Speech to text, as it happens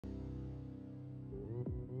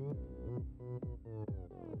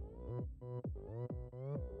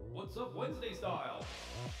What's up, Wednesday style?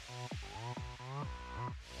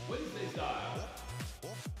 Wednesday style.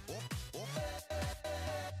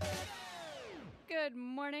 Good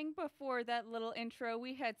morning. Before that little intro,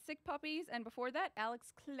 we had Sick Puppies, and before that,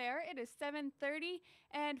 Alex Claire. It is 7:30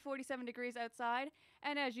 and 47 degrees outside,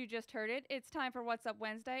 and as you just heard it, it's time for What's Up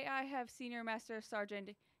Wednesday. I have Senior Master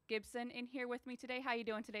Sergeant Gibson in here with me today. How you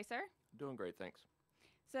doing today, sir? Doing great, thanks.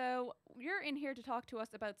 So, you're in here to talk to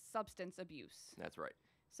us about substance abuse. That's right.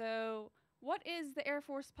 So, what is the Air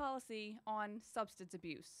Force policy on substance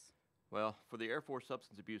abuse? Well, for the Air Force,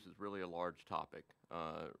 substance abuse is really a large topic.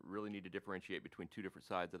 Really need to differentiate between two different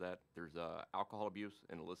sides of that. There's alcohol abuse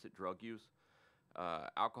and illicit drug use.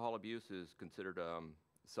 Alcohol abuse is considered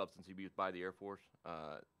substance abuse by the Air Force.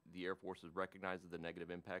 The Air Force has recognized the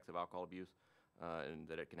negative impacts of alcohol abuse and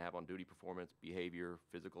that it can have on duty performance, behavior,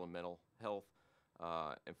 physical and mental health.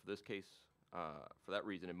 And for this case, for that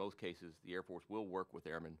reason, in most cases, the Air Force will work with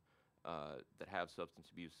airmen that have substance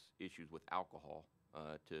abuse issues with alcohol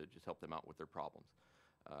to just help them out with their problems.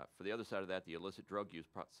 For the other side of that, the illicit drug use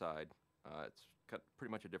side, it's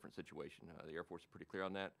pretty much a different situation. The Air Force is pretty clear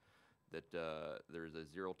on that there is a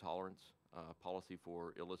zero tolerance policy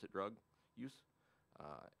for illicit drug use.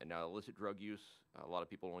 And now illicit drug use, a lot of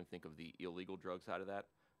people only think of the illegal drug side of that,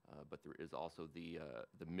 but there is also the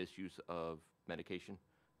misuse of medication.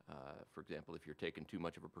 For example, if you're taking too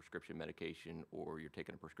much of a prescription medication or you're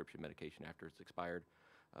taking a prescription medication after it's expired,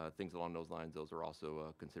 things along those lines, those are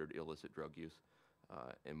also considered illicit drug use.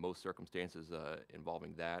 In most circumstances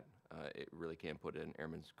involving that, it really can put an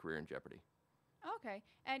airman's career in jeopardy. Okay,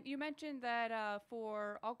 and you mentioned that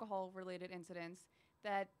for alcohol-related incidents,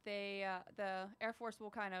 that the Air Force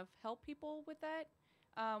will kind of help people with that.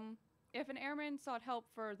 If an airman sought help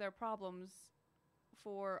for their problems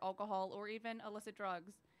for alcohol or even illicit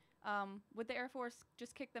drugs, would the Air Force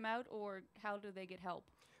just kick them out, or how do they get help?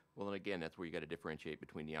 Well, and again, that's where you got to differentiate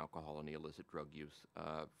between the alcohol and the illicit drug use.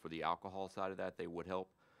 For the alcohol side of that, they would help.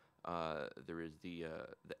 There is the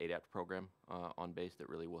ADAPT program on base that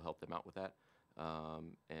really will help them out with that.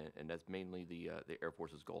 And that's mainly the Air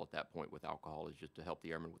Force's goal at that point with alcohol, is just to help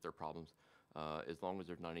the airmen with their problems, as long as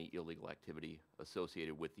there's not any illegal activity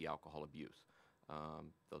associated with the alcohol abuse.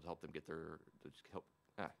 They'll help them get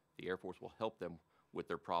the Air Force will help them with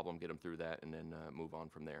their problem, get them through that, and then move on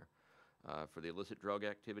from there. For the illicit drug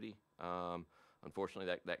activity,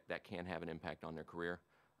 unfortunately, that can have an impact on their career.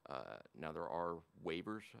 Now, there are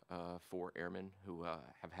waivers for airmen who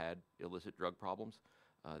have had illicit drug problems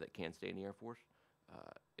that can stay in the Air Force.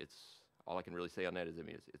 It's all I can really say on that is, I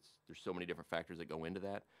mean, there's so many different factors that go into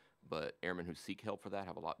that, but airmen who seek help for that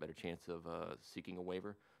have a lot better chance of seeking a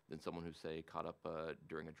waiver than someone who's, say, caught up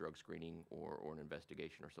during a drug screening or an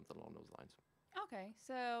investigation or something along those lines. Okay,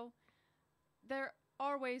 so there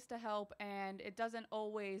are ways to help, and it doesn't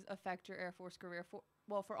always affect your Air Force career.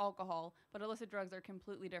 For alcohol, but illicit drugs are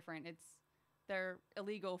completely different. They're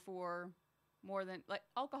illegal for more than, like,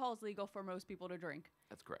 alcohol is legal for most people to drink.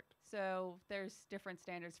 That's correct. So there's different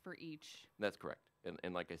standards for each. That's correct.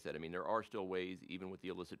 And like I said, I mean, there are still ways, even with the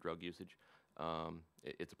illicit drug usage.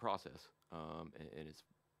 It's a process, and it's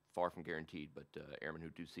far from guaranteed, but airmen who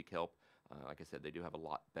do seek help, like I said, they do have a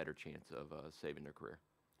lot better chance of saving their career.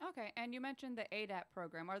 Okay, and you mentioned the ADAPT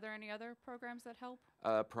program. Are there any other programs that help?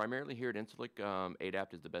 Primarily here at Incirlik,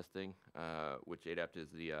 ADAPT is the best thing, which ADAPT is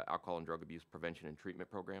the Alcohol and Drug Abuse Prevention and Treatment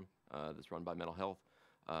Program that's run by Mental Health.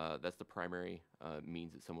 That's the primary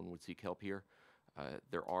means that someone would seek help here.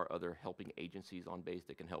 There are other helping agencies on base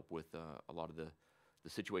that can help with a lot of the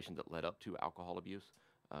situations that led up to alcohol abuse,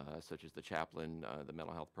 such as the chaplain, the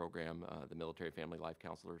mental health program, the military family life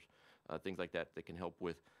counselors, things like that can help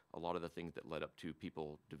with a lot of the things that led up to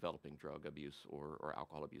people developing drug abuse or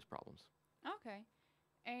alcohol abuse problems. Okay.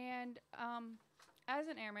 And as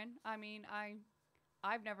an airman, I mean,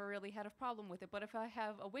 I've never really had a problem with it, but if I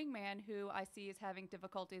have a wingman who I see is having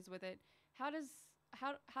difficulties with it, how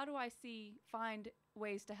do I find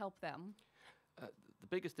ways to help them? The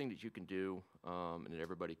biggest thing that you can do, and that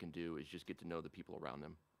everybody can do, is just get to know the people around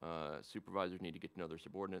them. Supervisors need to get to know their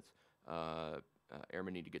subordinates.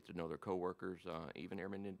 Airmen need to get to know their coworkers. Even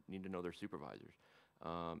airmen need to know their supervisors.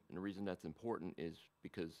 And the reason that's important is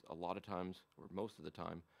because a lot of times, or most of the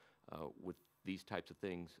time, with these types of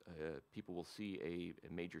things, people will see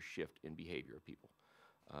a major shift in behavior of people.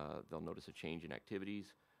 They'll notice a change in activities.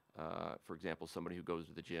 For example, somebody who goes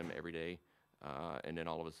to the gym every day, and then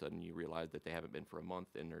all of a sudden you realize that they haven't been for a month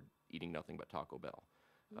and they're eating nothing but Taco Bell.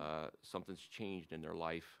 Something's changed in their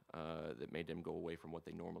life that made them go away from what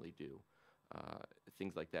they normally do.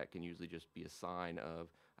 Things like that can usually just be a sign of,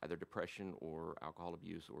 either depression or alcohol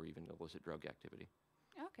abuse or even illicit drug activity.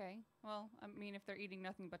 Okay. Well, I mean, if they're eating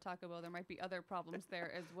nothing but Taco Bell, there might be other problems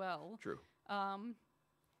there as well. True.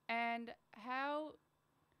 And how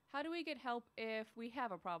do we get help if we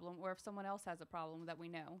have a problem or if someone else has a problem that we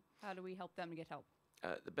know? How do we help them get help?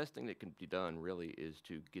 The best thing that can be done really is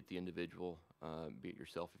to get the individual, be it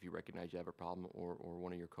yourself if you recognize you have a problem, or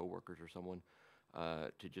one of your coworkers or someone,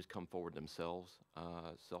 to just come forward themselves,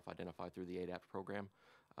 self-identify through the ADAPT program,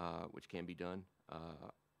 which can be done.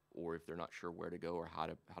 Or if they're not sure where to go or how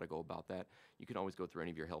to go about that, you can always go through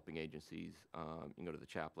any of your helping agencies. You can go to the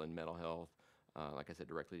chaplain, mental health, like I said,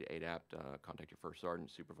 directly to ADAPT, contact your first sergeant,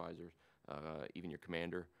 supervisors, even your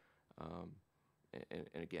commander.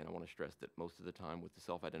 And again, I want to stress that most of the time with the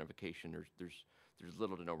self-identification, there's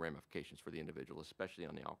little to no ramifications for the individual, especially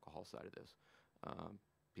on the alcohol side of this.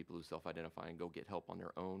 People who self-identify and go get help on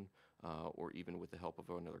their own, or even with the help of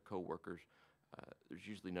another coworkers, there's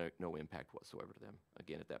usually no impact whatsoever to them.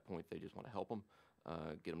 Again, at that point, they just want to help them,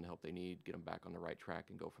 get them the help they need, get them back on the right track,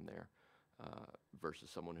 and go from there. Versus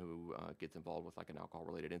someone who gets involved with like an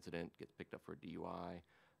alcohol-related incident, gets picked up for a DUI,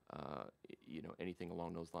 anything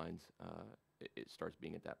along those lines, it starts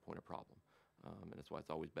being at that point a problem. And that's why it's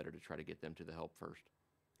always better to try to get them to the help first.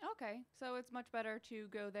 Okay, so it's much better to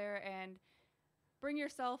go there and bring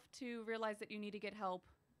yourself to realize that you need to get help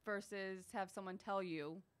versus have someone tell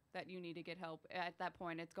you that you need to get help. At that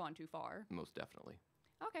point, it's gone too far. Most definitely.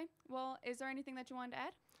 Okay, well, is there anything that you wanted to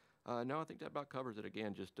add? No, I think that about covers it.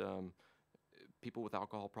 Again, just people with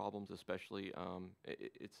alcohol problems, especially,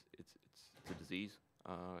 it's a disease.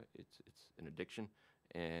 It's an addiction,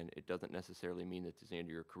 and it doesn't necessarily mean that it's the end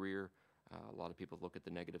of your career. A lot of people look at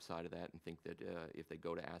the negative side of that and think that if they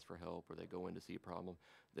go to ask for help or they go in to see a problem,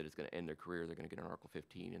 that it's going to end their career. They're going to get an Article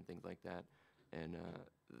 15 and things like that. And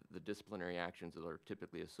the disciplinary actions that are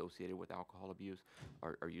typically associated with alcohol abuse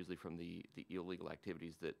are usually from the illegal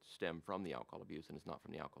activities that stem from the alcohol abuse, and it's not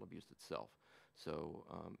from the alcohol abuse itself. So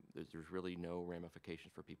there's really no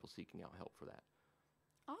ramifications for people seeking out help for that.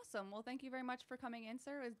 Awesome. Well, thank you very much for coming in,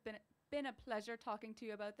 sir. It's been a pleasure talking to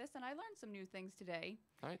you about this, and I learned some new things today.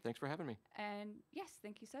 All right, thanks for having me. And yes,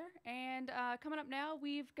 thank you, sir. And coming up now,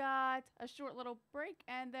 we've got a short little break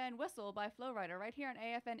and then Whistle by Flowrider right here on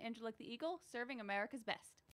AFN Incirlik the Eagle, serving America's best.